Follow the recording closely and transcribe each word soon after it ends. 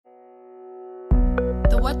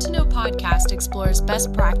The What to Know podcast explores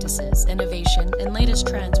best practices, innovation, and latest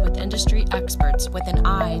trends with industry experts with an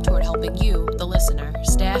eye toward helping you, the listener,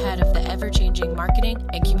 stay ahead of the ever-changing marketing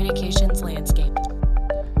and communications landscape.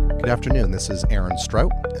 Good afternoon. This is Aaron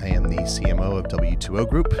Strout. I am the CMO of W2O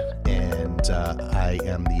Group, and I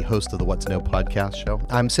am the host of the What to Know podcast show.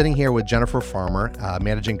 I'm sitting here with Jennifer Farmer,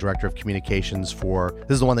 Managing Director of Communications for,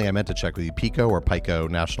 this is the one thing I meant to check with you, PICO or PICO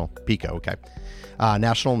National? PICO, okay.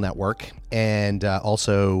 National Network, and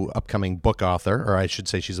also upcoming book author, or I should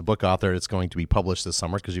say she's a book author. It's going to be published this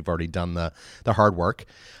summer because you've already done the hard work.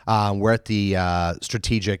 We're at the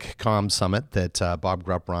Strategic Comms Summit that Bob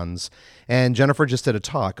Grupp runs, and Jennifer just did a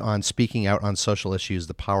talk on speaking out on social issues,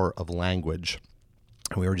 the power of language.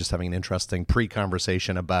 And we were just having an interesting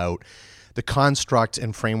pre-conversation about the construct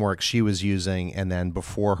and framework she was using, and then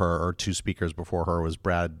before her, or two speakers before her, was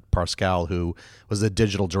Brad Parscale, who was the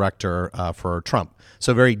digital director for Trump.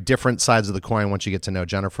 So very different sides of the coin once you get to know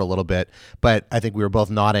Jennifer a little bit. But I think we were both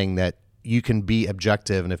nodding that you can be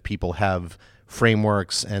objective, and if people have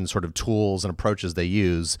frameworks and sort of tools and approaches they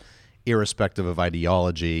use, irrespective of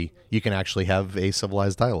ideology, you can actually have a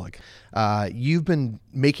civilized dialogue. You've been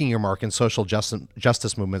making your mark in social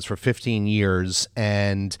justice movements for 15 years,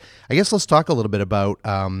 and I guess let's talk a little bit about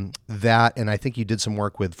that. And I think you did some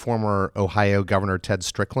work with former Ohio Governor Ted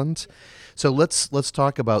Strickland. So let's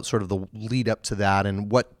talk about sort of the lead up to that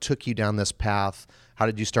and what took you down this path. How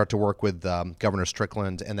did you start to work with Governor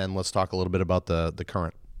Strickland? And then let's talk a little bit about the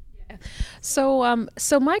current. So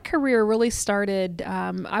my career really started,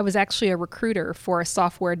 I was actually a recruiter for a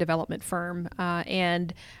software development firm,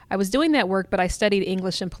 and I was doing that work, but I studied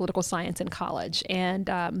English and political science in college. And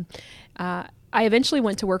I eventually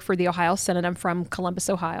went to work for the Ohio Senate. I'm from Columbus,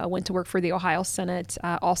 Ohio. I went to work for the Ohio Senate,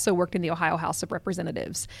 also worked in the Ohio House of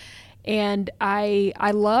Representatives. And I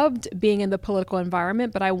loved being in the political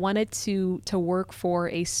environment, but I wanted to work for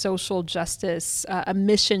a social justice, a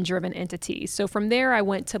mission-driven entity. So from there, I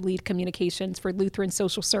went to lead communications for Lutheran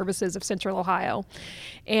Social Services of Central Ohio,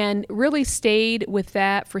 and really stayed with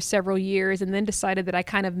that for several years, and then decided that I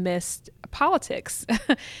kind of missed politics.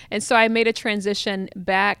 And so I made a transition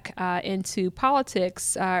back into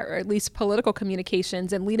politics, or at least political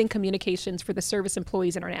communications, and leading communications for the Service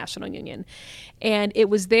Employees International Union. And it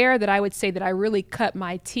was there that I would say that I really cut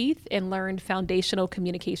my teeth and learned foundational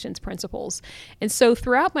communications principles. And so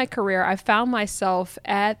throughout my career, I found myself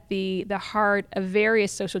at the heart of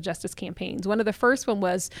various social justice campaigns. One of the first one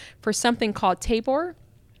was for something called TABOR.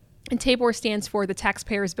 And TABOR stands for the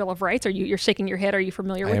Taxpayers' Bill of Rights. You're shaking your head. Are you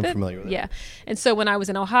familiar with it? I am familiar with it. Yeah. And so when I was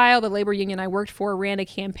in Ohio, the labor union I worked for ran a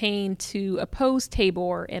campaign to oppose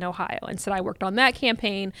TABOR in Ohio. And so I worked on that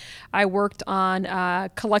campaign. I worked on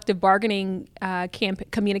collective bargaining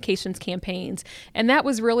communications campaigns. And that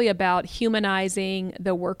was really about humanizing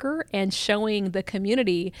the worker and showing the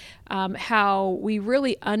community how we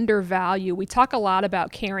really undervalue. We talk a lot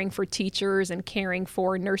about caring for teachers and caring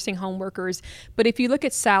for nursing home workers. But if you look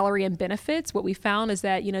at salary and benefits, what we found is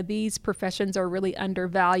that, these professions are really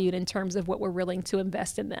undervalued in terms of what we're willing to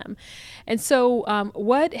invest in them. And so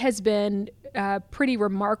what has been pretty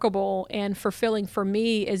remarkable and fulfilling for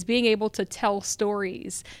me is being able to tell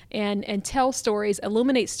stories and tell stories,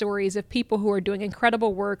 illuminate stories of people who are doing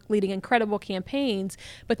incredible work, leading incredible campaigns,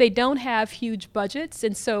 but they don't have huge budgets,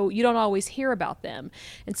 and so you don't always hear about them.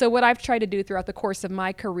 And so what I've tried to do throughout the course of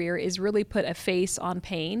my career is really put a face on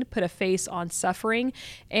pain, put a face on suffering,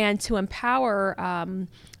 and to empower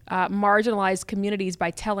marginalized communities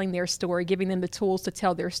by telling their story, giving them the tools to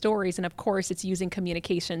tell their stories. And of course, it's using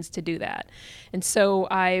communications to do that. And so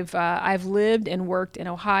I've lived and worked in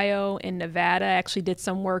Ohio, in Nevada. I actually did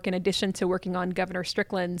some work in addition to working on Governor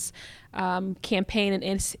Strickland's campaign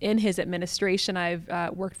and in his administration. I've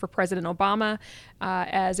worked for President Obama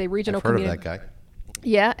as a regional I've heard of that guy.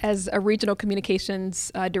 Yeah, as a regional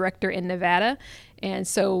communications director in Nevada. And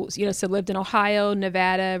so lived in Ohio,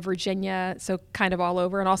 Nevada, Virginia, so kind of all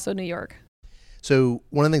over, and also New York. So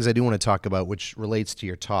one of the things I do want to talk about, which relates to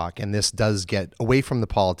your talk, and this does get away from the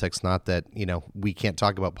politics, not that, we can't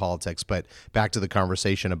talk about politics, but back to the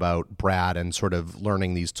conversation about Brad and sort of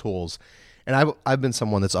learning these tools. And I've been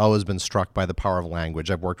someone that's always been struck by the power of language.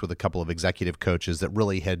 I've worked with a couple of executive coaches that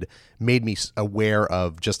really had made me aware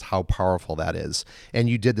of just how powerful that is. And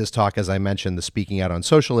you did this talk, as I mentioned, the speaking out on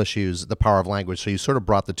social issues, the power of language. So you sort of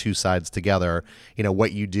brought the two sides together,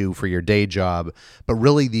 what you do for your day job, but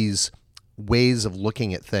really these ways of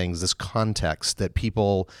looking at things, this context that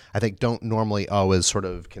people, I think, don't normally always sort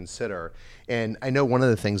of consider. And I know one of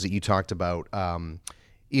the things that you talked about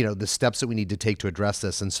the steps that we need to take to address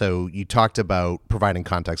this. And so you talked about providing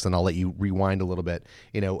context, and I'll let you rewind a little bit,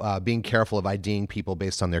 being careful of IDing people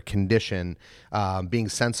based on their condition, being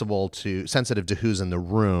sensitive to who's in the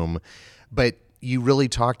room. But you really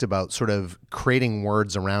talked about sort of creating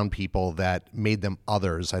words around people that made them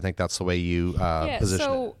others. I think that's the way you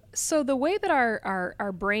position it. So the way that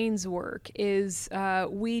our brains work is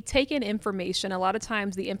we take in information. A lot of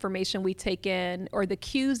times the information we take in, or the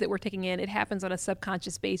cues that we're taking in, it happens on a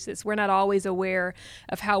subconscious basis. We're not always aware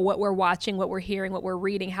of how what we're watching, what we're hearing, what we're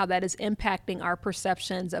reading, how that is impacting our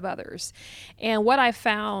perceptions of others. And what I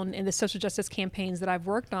found in the social justice campaigns that I've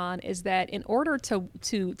worked on is that in order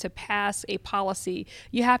to pass a policy,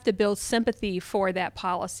 you have to build sympathy for that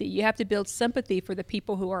policy. You have to build sympathy for the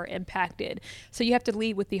people who are impacted. So you have to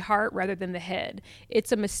lead with the heart rather than the head.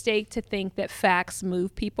 It's a mistake to think that facts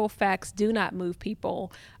move people. Facts do not move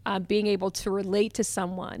people. Being able to relate to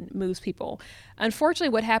someone moves people.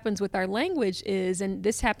 Unfortunately, what happens with our language is, and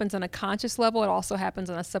this happens on a conscious level, it also happens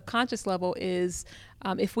on a subconscious level, is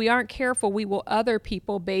if we aren't careful, we will other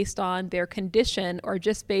people based on their condition or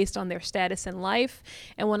just based on their status in life.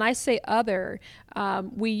 And when I say other,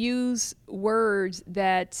 we use words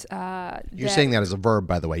that... You're saying that as a verb,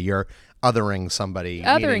 by the way. You're othering somebody,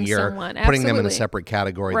 othering you're someone, putting them in a absolutely. separate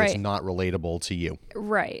category Right. that's not relatable to you.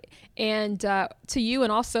 Right. And to you,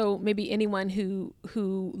 and also maybe anyone who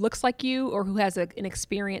looks like you or who has an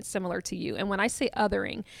experience similar to you. And when I say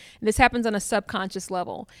othering, this happens on a subconscious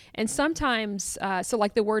level. And sometimes, so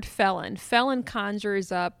like the word felon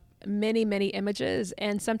conjures up many, many images,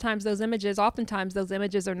 and oftentimes those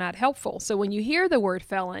images are not helpful. So when you hear the word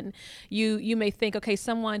felon, you may think, okay,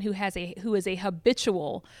 someone who is a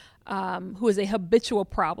habitual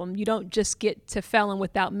problem. You don't just get to felon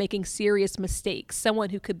without making serious mistakes.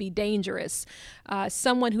 Someone who could be dangerous,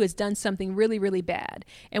 someone who has done something really, really bad.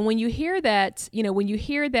 And when you hear that,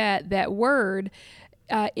 that word,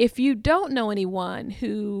 if you don't know anyone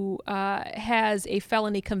who has a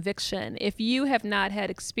felony conviction, if you have not had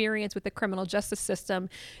experience with the criminal justice system,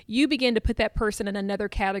 you begin to put that person in another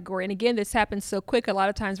category. And again, this happens so quick, a lot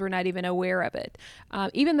of times we're not even aware of it.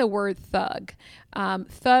 Even the word thug.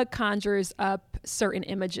 Thug conjures up certain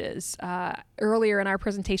images. Earlier in our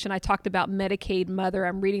presentation, I talked about Medicaid mother.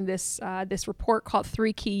 I'm reading this report called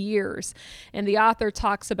 3 Key Years, and the author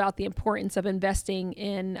talks about the importance of investing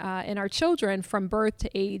in our children from birth to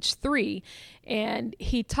age 3. And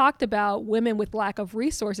he talked about women with lack of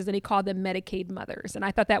resources, and he called them Medicaid mothers. And I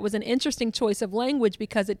thought that was an interesting choice of language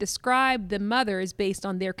because it described the mothers based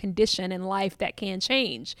on their condition in life that can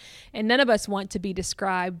change. And none of us want to be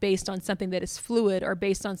described based on something that is fluid or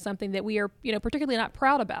based on something that we are, particularly not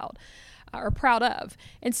proud about. Or proud of.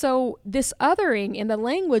 And so this othering in the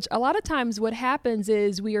language, a lot of times what happens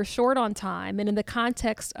is we are short on time. And in the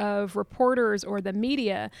context of reporters or the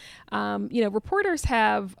media, reporters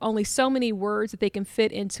have only so many words that they can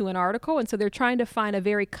fit into an article. And so they're trying to find a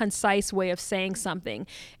very concise way of saying something.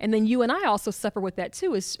 And then you and I also suffer with that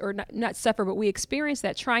too, not suffer, but we experience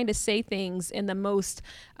that, trying to say things in the most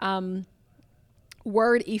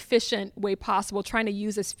word efficient way possible, trying to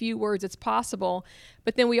use as few words as possible.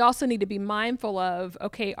 But then we also need to be mindful of,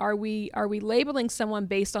 okay, are we labeling someone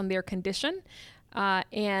based on their condition?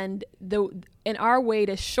 And in our way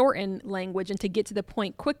to shorten language and to get to the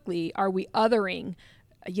point quickly, are we othering,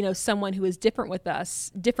 someone who is different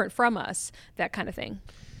from us, that kind of thing.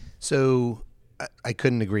 So I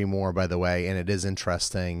couldn't agree more, by the way, and it is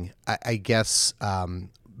interesting. I guess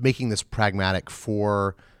making this pragmatic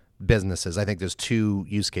for businesses, I think there's 2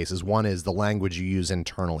 use cases. One is the language you use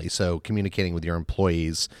internally, so communicating with your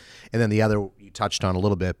employees. And then the other you touched on a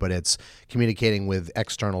little bit, but it's communicating with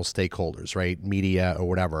external stakeholders, right? Media or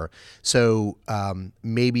whatever. So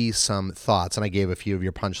maybe some thoughts, and I gave a few of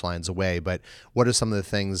your punchlines away, but what are some of the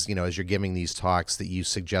things, as you're giving these talks, that you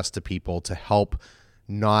suggest to people to help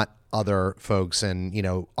not other folks and,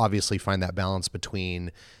 obviously find that balance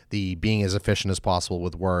between the being as efficient as possible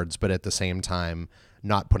with words, but at the same time,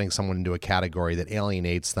 not putting someone into a category that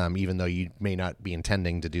alienates them, even though you may not be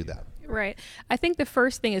intending to do that? Right. I think the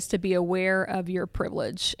first thing is to be aware of your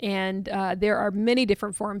privilege. And there are many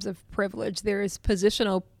different forms of privilege. There is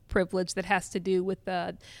positional privilege that has to do with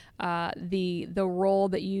the role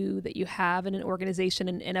that you have in an organization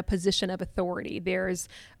and in a position of authority. There's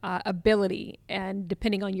ability, and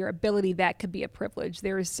depending on your ability, that could be a privilege.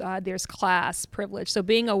 There's class privilege. So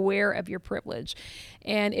being aware of your privilege,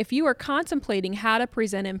 and if you are contemplating how to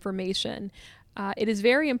present information, it is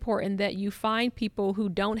very important that you find people who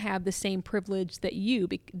don't have the same privilege that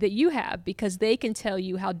you have, because they can tell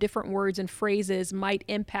you how different words and phrases might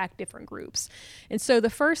impact different groups. And so the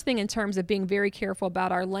first thing in terms of being very careful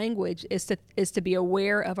about our language is to be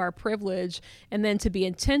aware of our privilege, and then to be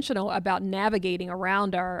intentional about navigating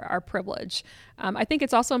around our privilege. I think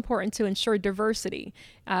it's also important to ensure diversity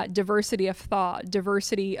of thought,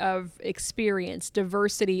 diversity of experience,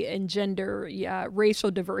 diversity in gender, racial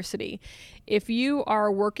diversity. If you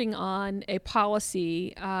are working on a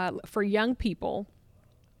policy for young people,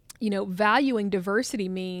 valuing diversity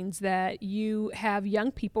means that you have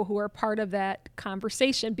young people who are part of that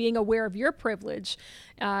conversation. Being aware of your privilege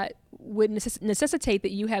would necessitate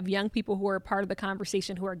that you have young people who are part of the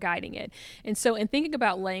conversation, who are guiding it. And so in thinking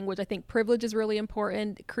about language, I think privilege is really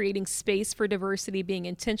important, creating space for diversity, being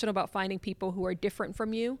intentional about finding people who are different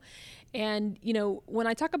from you. And, when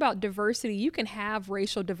I talk about diversity, you can have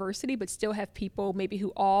racial diversity, but still have people maybe who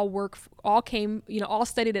all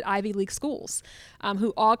studied at Ivy League schools,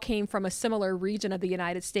 who all came from a similar region of the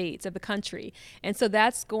United States, of the country. And so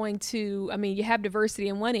that's going to, you have diversity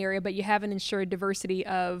in one area, but you haven't ensured diversity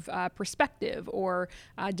of perspective, or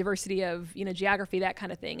diversity of, geography, that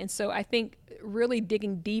kind of thing. And so I think really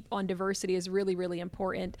digging deep on diversity is really, really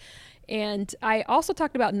important. And I also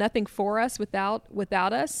talked about nothing for us without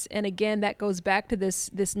us. And again, that goes back to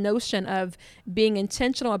this notion of being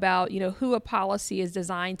intentional about, who a policy is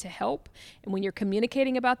designed to help. And when you're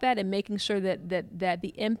communicating about that, and making sure that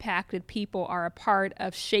the impacted people are a part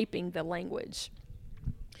of shaping the language.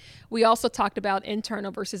 We also talked about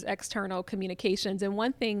internal versus external communications. And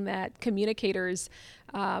one thing that communicators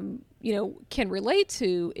can relate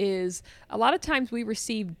to is a lot of times we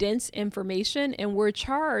receive dense information, and we're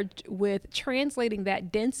charged with translating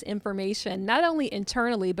that dense information not only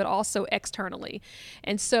internally but also externally.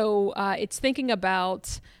 And so it's thinking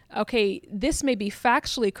about, okay, this may be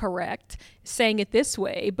factually correct, saying it this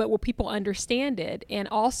way, but will people understand it? And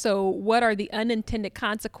also, what are the unintended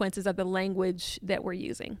consequences of the language that we're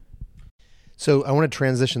using? So I want to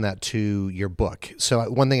transition that to your book. So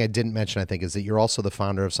one thing I didn't mention, I think, is that you're also the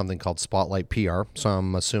founder of something called Spotlight PR. So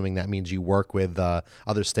I'm assuming that means you work with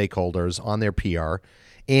other stakeholders on their PR.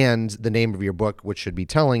 And the name of your book, which should be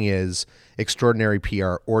telling, is Extraordinary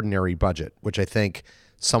PR, Ordinary Budget, which I think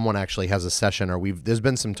someone actually has a session, or there's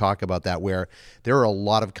been some talk about that, where there are a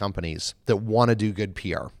lot of companies that want to do good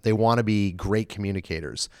PR. They want to be great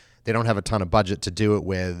communicators. They don't have a ton of budget to do it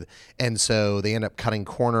with. And so they end up cutting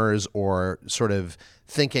corners, or sort of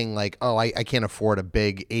thinking like, oh, I can't afford a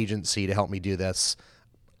big agency to help me do this.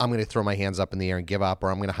 I'm going to throw my hands up in the air and give up,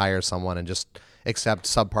 or I'm going to hire someone and just accept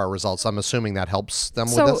subpar results. I'm assuming that helps them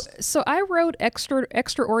with this. So I wrote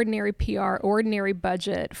Extraordinary PR, Ordinary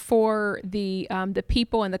Budget for the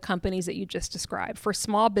people and the companies that you just described, for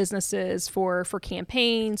small businesses, for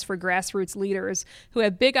campaigns, for grassroots leaders who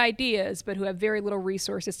have big ideas but who have very little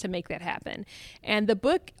resources to make that happen. And the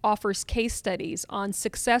book offers case studies on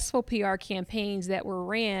successful PR campaigns that were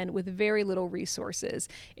ran with very little resources.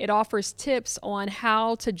 It offers tips on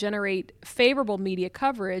how to generate favorable media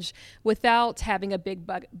coverage without having a big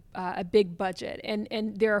budget.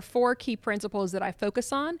 And there are 4 key principles that I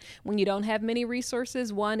focus on when you don't have many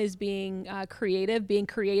resources. One is being creative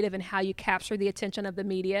in how you capture the attention of the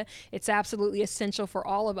media. It's absolutely essential for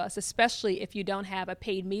all of us, especially if you don't have a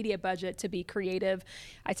paid media budget, to be creative.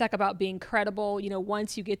 I talk about being credible.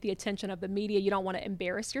 Once you get the attention of the media, you don't want to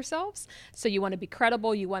embarrass yourselves. So you want to be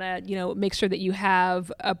credible. You want to, make sure that you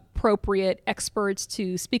have appropriate experts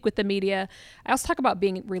to speak with the media. I also talk about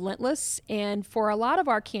being relentless. And for a lot of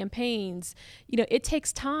our campaigns, it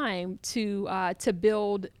takes time to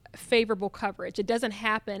build favorable coverage. It doesn't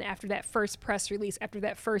happen after that first press release, after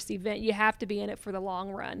that first event. You have to be in it for the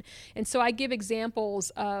long run. And so I give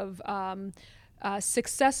examples of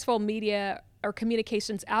successful media or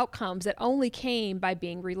communications outcomes that only came by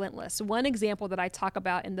being relentless. One example that I talk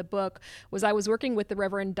about in the book was I was working with the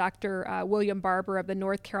Reverend Dr. William Barber of the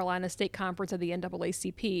North Carolina State Conference of the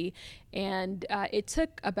NAACP, and it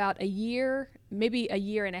took about a year, maybe a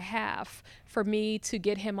year and a half, for me to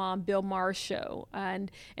get him on Bill Maher's show.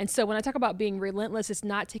 And so when I talk about being relentless, it's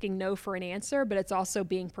not taking no for an answer, but it's also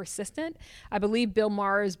being persistent. I believe Bill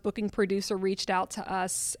Maher's booking producer reached out to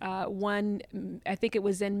us I think it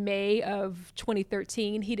was in May of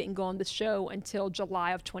 2013. He didn't go on the show until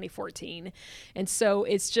July of 2014. And so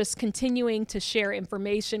it's just continuing to share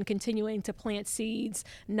information, continuing to plant seeds,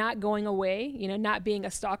 not going away, not being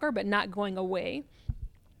a stalker, but not going away.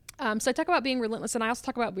 So I talk about being relentless, and I also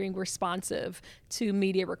talk about being responsive to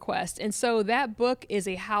media requests. And so that book is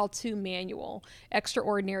a how-to manual,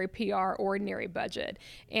 Extraordinary PR, Ordinary Budget.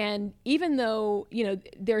 And even though,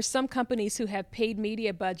 there's some companies who have paid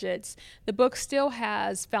media budgets, the book still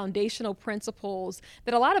has foundational principles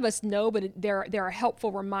that a lot of us know, but there are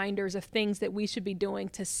helpful reminders of things that we should be doing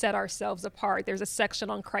to set ourselves apart. There's a section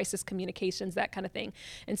on crisis communications, that kind of thing.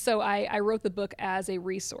 And so I wrote the book as a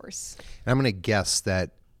resource. I'm going to guess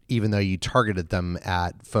that even though you targeted them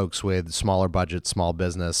at folks with smaller budgets, small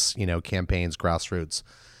business, campaigns, grassroots,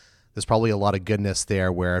 there's probably a lot of goodness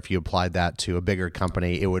there where if you applied that to a bigger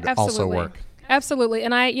company, it would also work. Absolutely.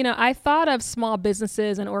 And I thought of small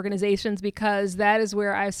businesses and organizations because that is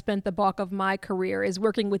where I've spent the bulk of my career, is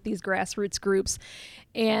working with these grassroots groups.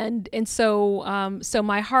 And so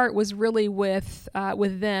my heart was really with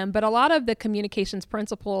them. But a lot of the communications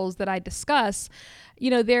principles that I discuss,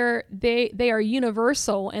 they are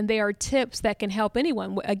universal, and they are tips that can help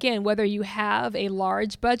anyone. Again, whether you have a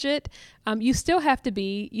large budget, you still have to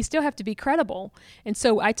be credible. And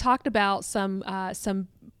so I talked about some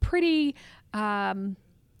pretty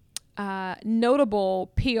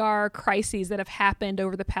notable PR crises that have happened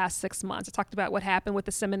over the past 6 months. I talked about what happened with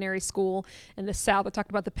the seminary school in the South. I talked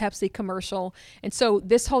about the Pepsi commercial. And so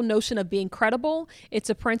this whole notion of being credible, it's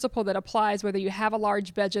a principle that applies whether you have a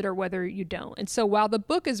large budget or whether you don't. And so while the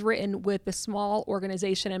book is written with the small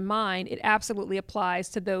organization in mind, it absolutely applies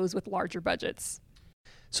to those with larger budgets.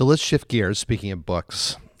 So let's shift gears, speaking of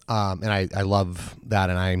books. And I love that,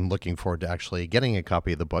 and I'm looking forward to actually getting a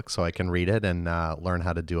copy of the book so I can read it and learn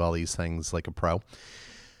how to do all these things like a pro.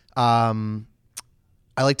 I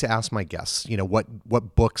like to ask my guests,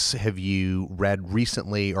 what books have you read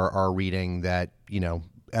recently or are reading that,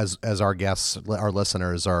 as our guests, our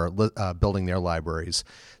listeners are building their libraries.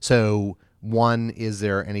 So one, is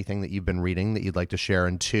there anything that you've been reading that you'd like to share?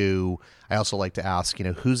 And two, I also like to ask,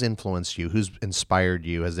 who's influenced you? Who's inspired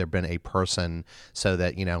you? Has there been a person so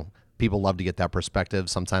that, people love to get that perspective?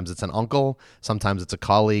 Sometimes it's an uncle, sometimes it's a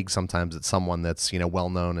colleague, sometimes it's someone that's,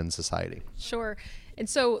 well-known in society. Sure. And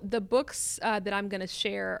so the books that I'm going to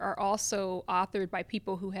share are also authored by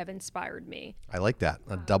people who have inspired me. I like that.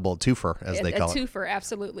 A double twofer, as they call it. A twofer,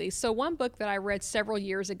 absolutely. So one book that I read several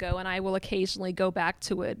years ago, and I will occasionally go back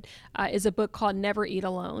to it, is a book called Never Eat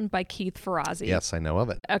Alone by Keith Ferrazzi. Yes, I know of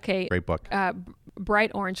it. Okay. Great book.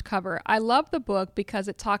 Bright orange cover. I love the book because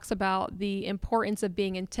it talks about the importance of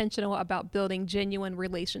being intentional about building genuine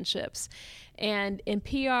relationships. And in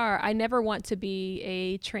PR, I never want to be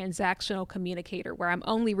a transactional communicator where I'm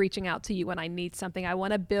only reaching out to you when I need something. I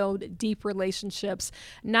want to build deep relationships,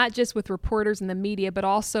 not just with reporters and the media, but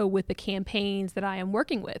also with the campaigns that I am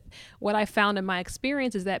working with. What I found in my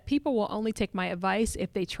experience is that people will only take my advice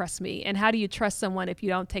if they trust me. And how do you trust someone if you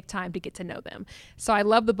don't take time to get to know them? So I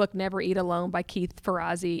love the book Never Eat Alone by Keith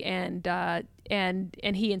Ferrazzi,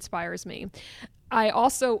 and he inspires me. I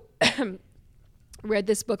also read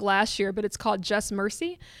this book last year, but it's called Just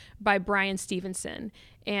Mercy by Brian Stevenson.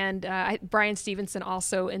 And Brian Stevenson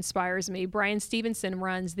also inspires me. Brian Stevenson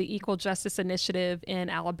runs the Equal Justice Initiative in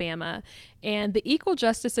Alabama. And the Equal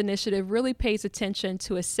Justice Initiative really pays attention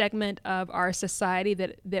to a segment of our society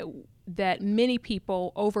that many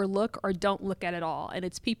people overlook or don't look at all. And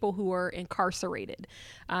it's people who are incarcerated,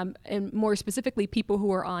 and more specifically, people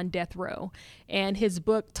who are on death row. And his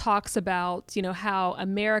book talks about, how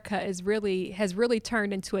America has really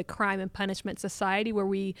turned into a crime and punishment society where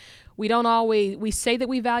we say that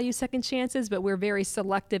we value second chances, but we're very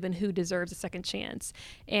selective in who deserves a second chance.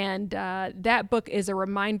 And that book is a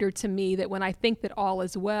reminder to me that when I think that all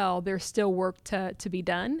is well, there's still work to be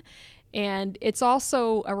done. And it's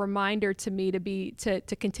also a reminder to me to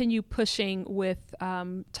continue pushing with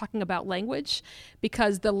talking about language,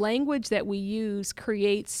 because the language that we use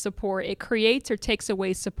creates support. It creates or takes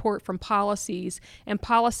away support from policies, and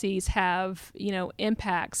policies have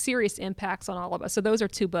serious impacts on all of us. So those are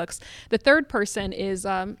two books. The third person is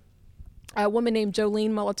a woman named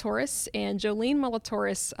Jolene Molitoris, and Jolene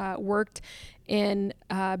Molitoris worked in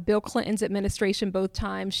Bill Clinton's administration both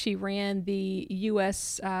times. She ran the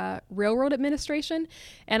U.S. Railroad Administration.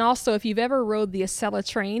 And also, if you've ever rode the Acela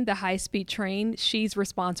train, the high-speed train, she's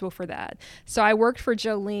responsible for that. So I worked for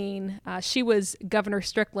Jolene. She was Governor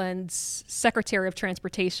Strickland's Secretary of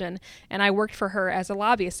Transportation, and I worked for her as a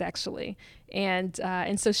lobbyist, actually. And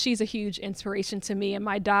so she's a huge inspiration to me. And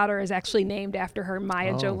my daughter is actually named after her,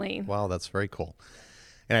 Maya Jolene. Wow, that's very cool.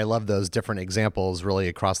 And I love those different examples really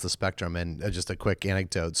across the spectrum. And just a quick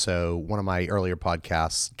anecdote. So one of my earlier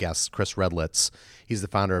podcast guests, Chris Redlitz, he's the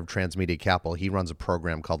founder of Transmedia Capital. He runs a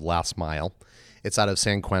program called Last Mile. It's out of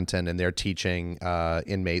San Quentin, and they're teaching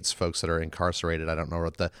inmates, folks that are incarcerated. I don't know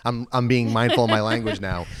what I'm being mindful of my language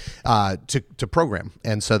now, to program,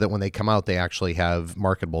 and so that when they come out, they actually have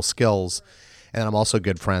marketable skills. And I'm also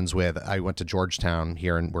good friends with, I went to Georgetown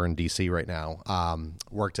here, and we're in D.C. right now,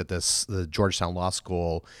 worked at the Georgetown Law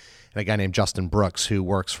School, and a guy named Justin Brooks, who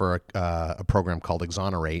works for a program called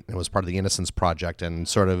Exonerate. It was part of the Innocence Project and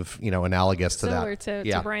sort of, analogous to that. Similar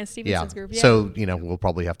to Brian Stevenson's group. Yeah. So, we'll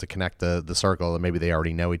probably have to connect the circle, and maybe they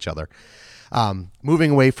already know each other.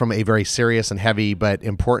 Moving away from a very serious and heavy but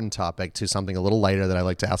important topic to something a little lighter that I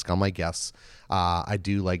like to ask all my guests. I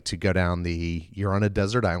do like to go down you're on a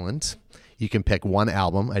desert island. You can pick one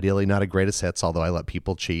album, ideally not a greatest hits, although I let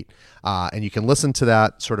people cheat. And you can listen to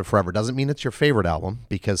that sort of forever. Doesn't mean it's your favorite album,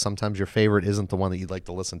 because sometimes your favorite isn't the one that you'd like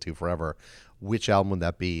to listen to forever. Which album would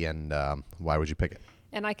that be, and why would you pick it?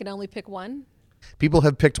 And I can only pick one? People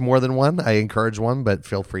have picked more than one. I encourage one, but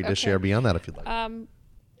feel free to share beyond that if you'd like.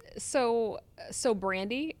 So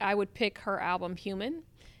Brandy, I would pick her album Human.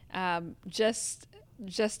 Just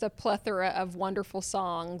a plethora of wonderful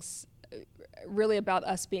songs, really about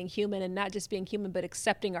us being human, and not just being human, but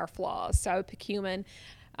accepting our flaws. So I would pick Human.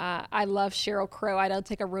 I love Sheryl Crow. I don't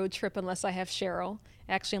take a road trip unless I have Sheryl,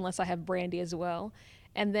 actually, unless I have Brandy as well.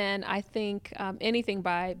 And then I think anything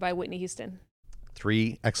by Whitney Houston.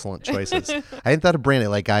 3 excellent choices. I hadn't thought of Brandy.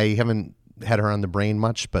 I haven't had her on the brain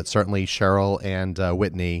much, but certainly Sheryl and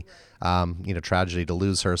Whitney. Tragedy to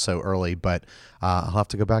lose her so early, but I'll have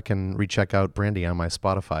to go back and recheck out Brandy on my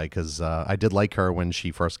Spotify, because I did like her when she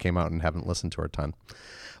first came out and haven't listened to her a ton.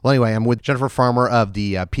 Well, anyway, I'm with Jennifer Farmer of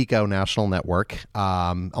the PICO National Network.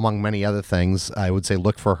 Among many other things, I would say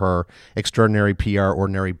look for her Extraordinary PR,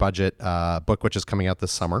 Ordinary Budget book, which is coming out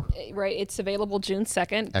this summer. Right. It's available June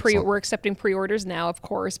 2nd. We're accepting pre-orders now, of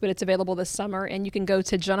course, but it's available this summer, and you can go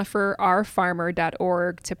to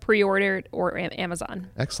jenniferrfarmer.org to pre-order it, or Amazon.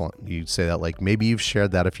 Excellent. You say that like maybe you've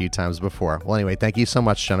shared that a few times before. Well, anyway, thank you so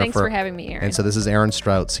much, Jennifer. Thanks for having me, Aaron. And so this is Aaron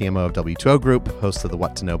Strout, CMO of W2O Group, host of the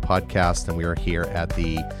What to Know podcast, and we are here at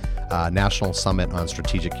the National Summit on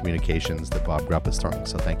Strategic Communications that Bob Grupp is throwing.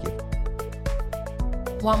 So thank you.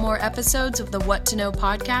 Want more episodes of the What to Know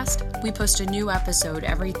podcast? We post a new episode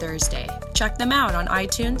every Thursday. Check them out on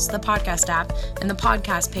iTunes, the podcast app, and the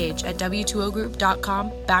podcast page at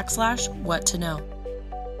w2ogroup.com/what to know.